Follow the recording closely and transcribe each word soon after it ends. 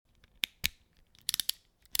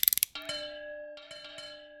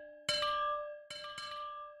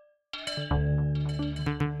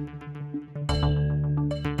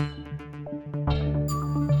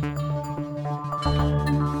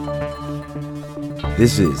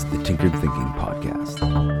This is the Tinkered Thinking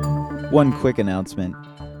Podcast. One quick announcement.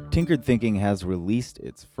 Tinkered Thinking has released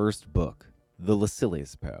its first book, The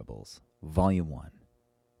Lucilius Parables, Volume 1.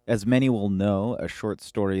 As many will know, a short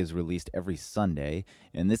story is released every Sunday,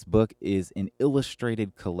 and this book is an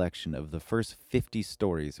illustrated collection of the first 50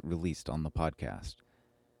 stories released on the podcast.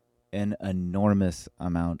 An enormous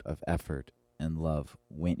amount of effort and love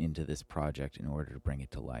went into this project in order to bring it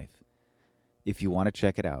to life. If you want to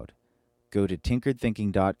check it out, go to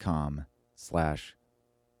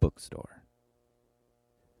tinkeredthinking.com/bookstore.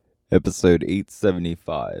 Episode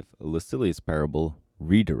 875, A Lucilius Parable,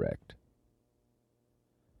 Redirect.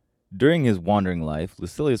 During his wandering life,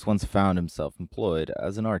 Lucilius once found himself employed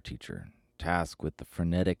as an art teacher, tasked with the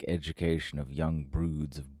frenetic education of young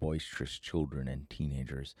broods of boisterous children and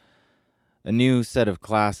teenagers. A new set of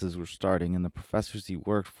classes were starting, and the professors he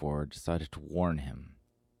worked for decided to warn him.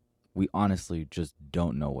 "We honestly just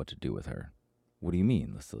don't know what to do with her." "What do you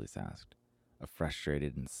mean?" Lucilius asked. A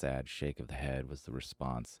frustrated and sad shake of the head was the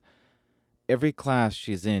response. "Every class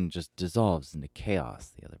she's in just dissolves into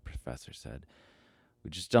chaos," the other professor said.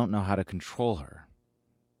 "We just don't know how to control her.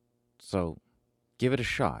 So, give it a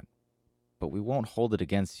shot, but we won't hold it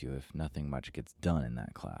against you if nothing much gets done in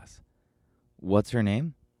that class." "What's her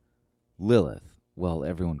name?" "Lilith. Well,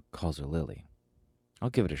 everyone calls her Lily." "I'll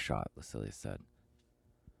give it a shot," Lucilius said.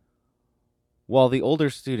 While the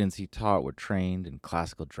older students he taught were trained in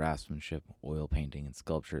classical draftsmanship, oil painting, and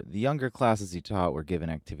sculpture, the younger classes he taught were given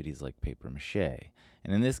activities like papier-mâché,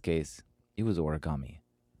 and in this case, it was origami.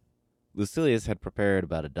 Lucilius had prepared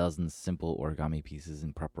about a dozen simple origami pieces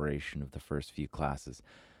in preparation of the first few classes,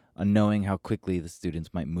 unknowing how quickly the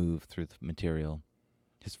students might move through the material.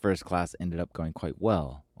 His first class ended up going quite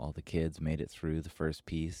well. All the kids made it through the first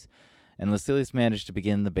piece, and Lucilius managed to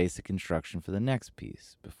begin the basic instruction for the next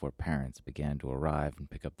piece before parents began to arrive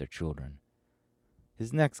and pick up their children.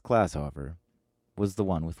 His next class, however, was the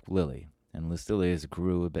one with Lily, and Lucilius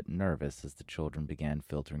grew a bit nervous as the children began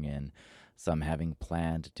filtering in, some having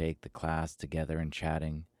planned to take the class together and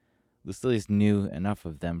chatting. Lucilius knew enough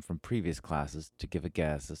of them from previous classes to give a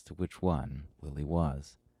guess as to which one Lily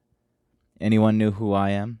was. "Anyone know who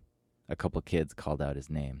I am?" A couple kids called out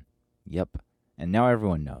his name. "Yep, and now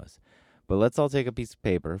everyone knows. But let's all take a piece of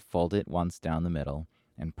paper, fold it once down the middle,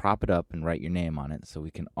 and prop it up and write your name on it so we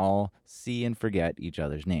can all see and forget each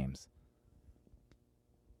other's names."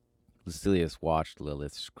 Lucilius watched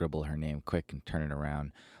Lilith scribble her name quick and turn it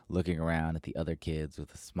around, looking around at the other kids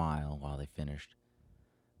with a smile while they finished.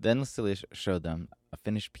 Then Lucilius showed them a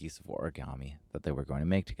finished piece of origami that they were going to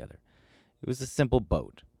make together. It was a simple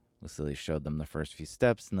boat. Lucilius showed them the first few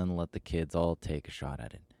steps and then let the kids all take a shot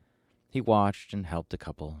at it. He watched and helped a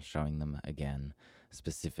couple, showing them again,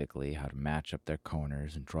 specifically how to match up their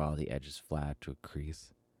corners and draw the edges flat to a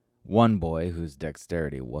crease. One boy, whose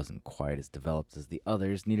dexterity wasn't quite as developed as the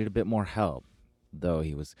others, needed a bit more help, though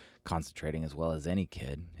he was concentrating as well as any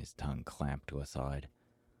kid, his tongue clamped to a side.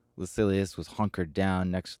 Lucilius was hunkered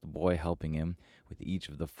down next to the boy helping him, with each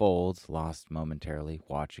of the folds, lost momentarily,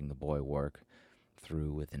 watching the boy work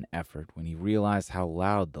through with an effort when he realized how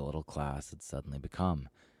loud the little class had suddenly become.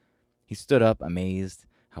 He stood up, amazed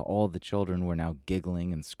how all the children were now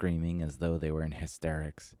giggling and screaming as though they were in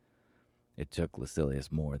hysterics. It took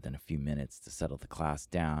Lucilius more than a few minutes to settle the class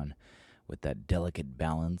down with that delicate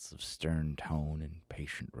balance of stern tone and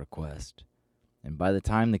patient request. And by the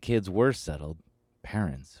time the kids were settled,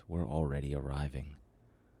 parents were already arriving.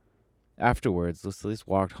 Afterwards, Lucilius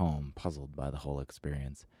walked home, puzzled by the whole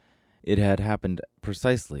experience. It had happened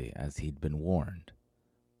precisely as he'd been warned,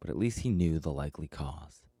 but at least he knew the likely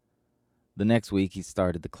cause. The next week, he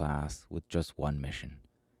started the class with just one mission.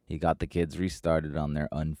 He got the kids restarted on their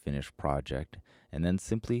unfinished project and then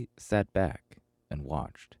simply sat back and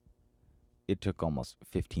watched. It took almost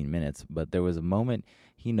 15 minutes, but there was a moment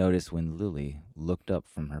he noticed when Lily looked up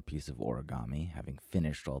from her piece of origami, having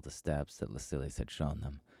finished all the steps that Lucilius had shown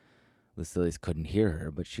them. Lucilius couldn't hear her,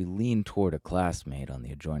 but she leaned toward a classmate on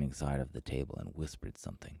the adjoining side of the table and whispered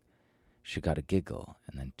something. She got a giggle,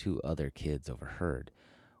 and then two other kids overheard.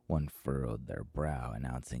 One furrowed their brow,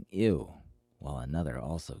 announcing, "Ew," while another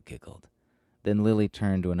also giggled. Then Lily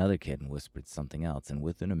turned to another kid and whispered something else, and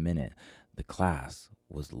within a minute, the class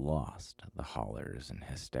was lost. The hollers and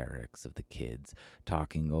hysterics of the kids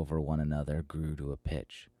talking over one another grew to a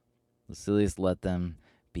pitch. Lucilius let them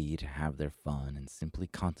be to have their fun and simply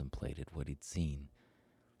contemplated what he'd seen.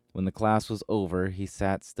 When the class was over, he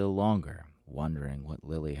sat still longer, wondering what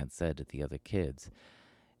Lily had said to the other kids.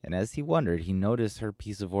 And as he wondered, he noticed her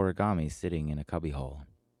piece of origami sitting in a cubbyhole.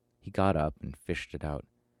 He got up and fished it out.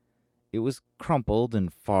 It was crumpled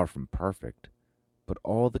and far from perfect, but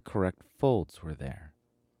all the correct folds were there.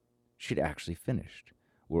 She'd actually finished,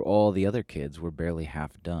 where all the other kids were barely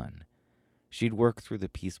half done. She'd worked through the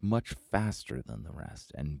piece much faster than the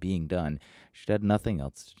rest, and being done, she'd had nothing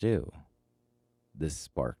else to do. This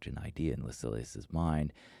sparked an idea in Lucilius's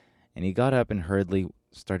mind, and he got up and hurriedly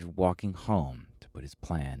started walking home to put his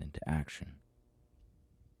plan into action.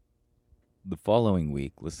 The following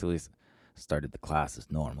week, Lucilius started the class as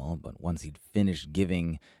normal, but once he'd finished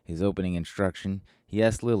giving his opening instruction, he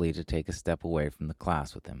asked Lily to take a step away from the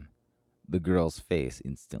class with him. The girl's face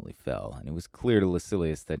instantly fell, and it was clear to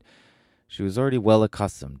Lucilius that she was already well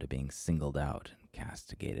accustomed to being singled out and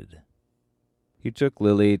castigated. He took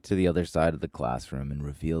Lily to the other side of the classroom and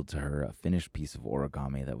revealed to her a finished piece of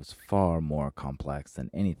origami that was far more complex than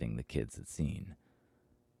anything the kids had seen.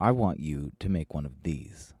 "I want you to make one of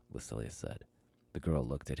these," Lucilius said. The girl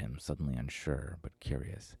looked at him, suddenly unsure but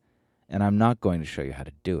curious. "And I'm not going to show you how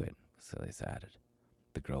to do it," Lucilius added.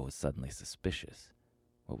 The girl was suddenly suspicious.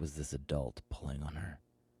 What was this adult pulling on her?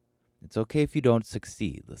 "It's okay if you don't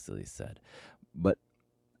succeed," Lucilius said, "but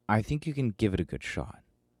I think you can give it a good shot."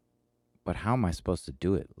 "But how am I supposed to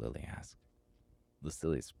do it?" Lily asked.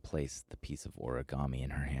 Lucilius placed the piece of origami in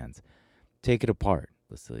her hands. "Take it apart,"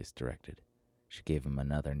 Lucilius directed. She gave him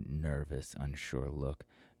another nervous, unsure look.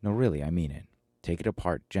 "No, really, I mean it. Take it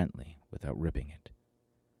apart gently, without ripping it."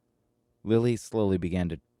 Lily slowly began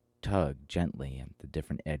to tug gently at the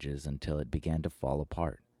different edges until it began to fall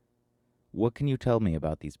apart. "What can you tell me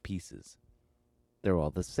about these pieces?" "They're all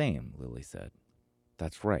the same," Lily said.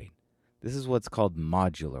 "That's right. This is what's called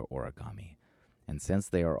modular origami. And since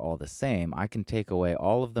they are all the same, I can take away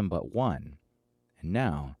all of them but one. And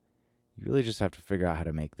now, you really just have to figure out how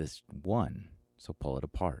to make this one, so pull it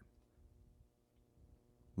apart."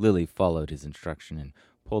 Lily followed his instruction and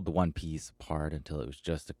pulled the one piece apart until it was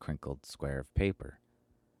just a crinkled square of paper.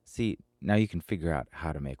 "See, now you can figure out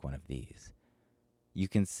how to make one of these. You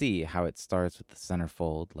can see how it starts with the center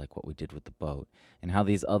fold, like what we did with the boat, and how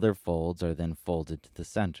these other folds are then folded to the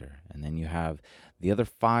center, and then you have the other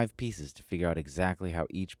 5 pieces to figure out exactly how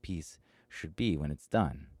each piece should be when it's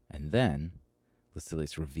done. And then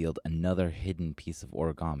Lucilius revealed another hidden piece of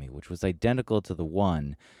origami, which was identical to the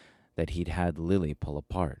one that he'd had Lily pull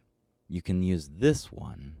apart. You can use this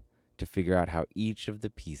one to figure out how each of the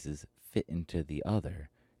pieces fit into the other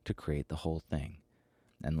to create the whole thing.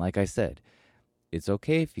 And like I said, it's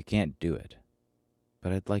okay if you can't do it,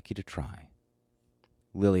 but I'd like you to try."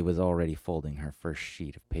 Lily was already folding her first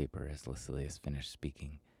sheet of paper as Lucilius finished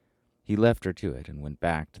speaking. He left her to it and went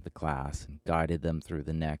back to the class and guided them through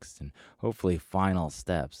the next and hopefully final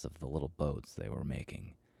steps of the little boats they were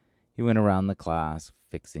making. He went around the class,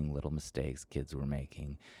 fixing little mistakes kids were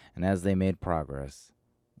making, and as they made progress,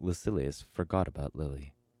 Lucilius forgot about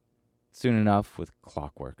Lily. Soon enough, with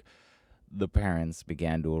clockwork, the parents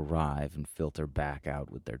began to arrive and filter back out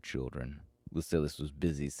with their children. Lucilius was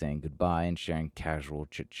busy saying goodbye and sharing casual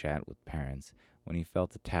chit-chat with parents when he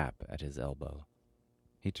felt a tap at his elbow.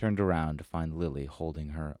 He turned around to find Lily holding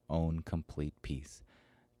her own complete piece,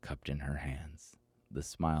 cupped in her hands, the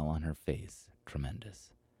smile on her face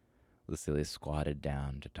tremendous. Lucilius squatted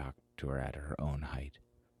down to talk to her at her own height.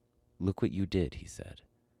 "Look what you did," he said.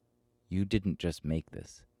 "You didn't just make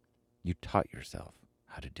this. You taught yourself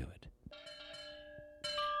how to do it."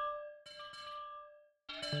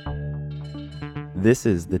 This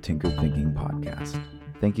is the Tinkered Thinking Podcast.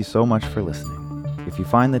 Thank you so much for listening. If you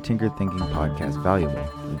find the Tinkered Thinking Podcast valuable,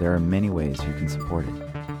 there are many ways you can support it.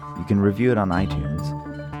 You can review it on iTunes,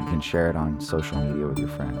 you can share it on social media with your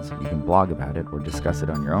friends, you can blog about it or discuss it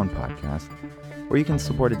on your own podcast, or you can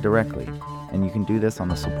support it directly, and you can do this on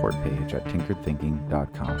the support page at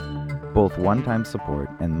tinkeredthinking.com. Both one-time support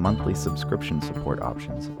and monthly subscription support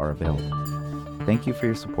options are available. Thank you for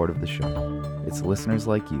your support of the show. It's listeners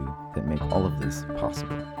like you that make all of this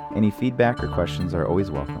possible. Any feedback or questions are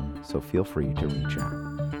always welcome, so feel free to reach out.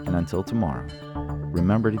 And until tomorrow,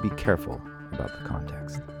 remember to be careful about the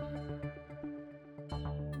context.